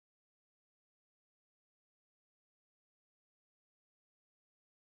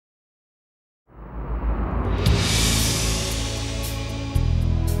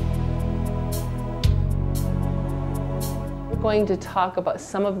going to talk about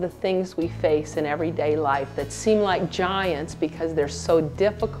some of the things we face in everyday life that seem like giants because they're so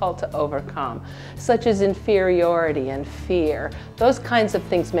difficult to overcome, such as inferiority and fear. Those kinds of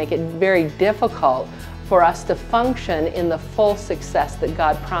things make it very difficult for us to function in the full success that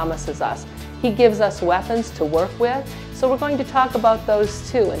God promises us. He gives us weapons to work with, so we're going to talk about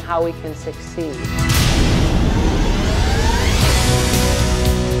those too and how we can succeed.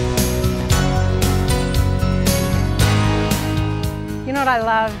 You know what I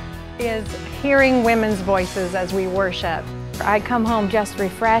love is hearing women's voices as we worship. I come home just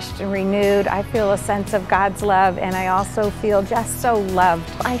refreshed and renewed. I feel a sense of God's love, and I also feel just so loved.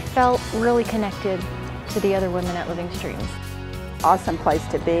 I felt really connected to the other women at Living Streams. Awesome place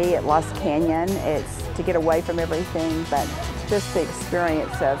to be at Lost Canyon. It's to get away from everything, but just the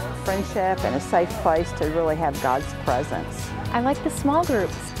experience of friendship and a safe place to really have God's presence. I like the small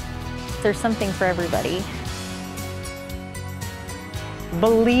groups. There's something for everybody.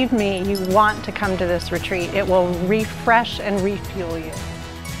 Believe me, you want to come to this retreat. It will refresh and refuel you.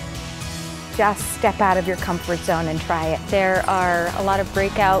 Just step out of your comfort zone and try it. There are a lot of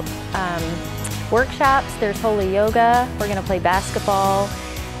breakout workshops. There's holy yoga. We're going to play basketball.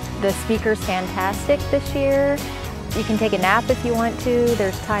 The speaker's fantastic this year. You can take a nap if you want to.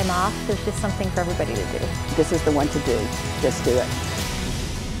 There's time off. There's just something for everybody to do. This is the one to do. Just do it.